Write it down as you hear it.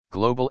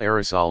Global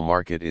aerosol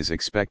market is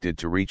expected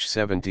to reach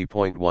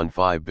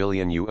 $70.15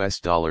 billion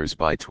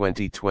by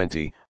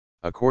 2020,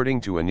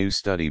 according to a new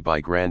study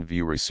by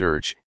Grandview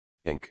Research,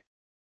 Inc.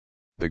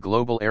 The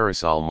global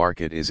aerosol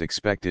market is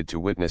expected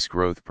to witness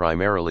growth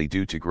primarily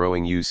due to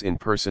growing use in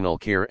personal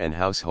care and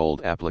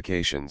household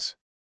applications.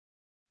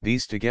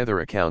 These together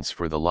accounts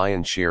for the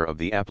lion's share of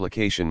the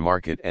application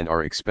market and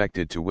are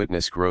expected to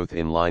witness growth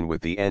in line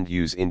with the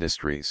end-use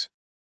industries.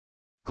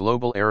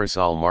 Global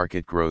aerosol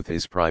market growth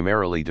is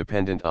primarily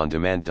dependent on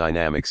demand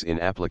dynamics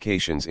in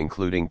applications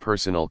including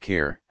personal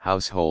care,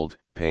 household,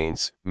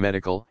 paints,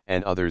 medical,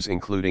 and others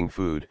including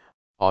food,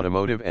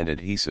 automotive and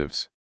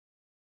adhesives.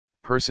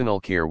 Personal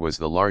care was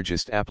the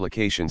largest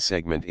application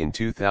segment in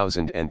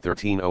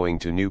 2013 owing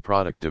to new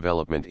product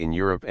development in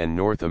Europe and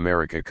North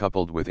America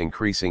coupled with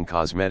increasing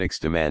cosmetics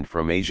demand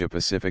from Asia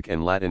Pacific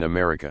and Latin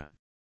America.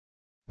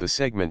 The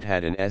segment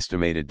had an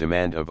estimated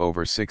demand of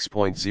over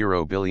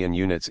 6.0 billion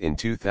units in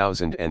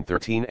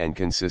 2013 and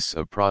consists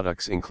of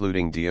products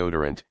including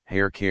deodorant,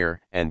 hair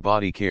care, and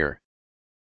body care.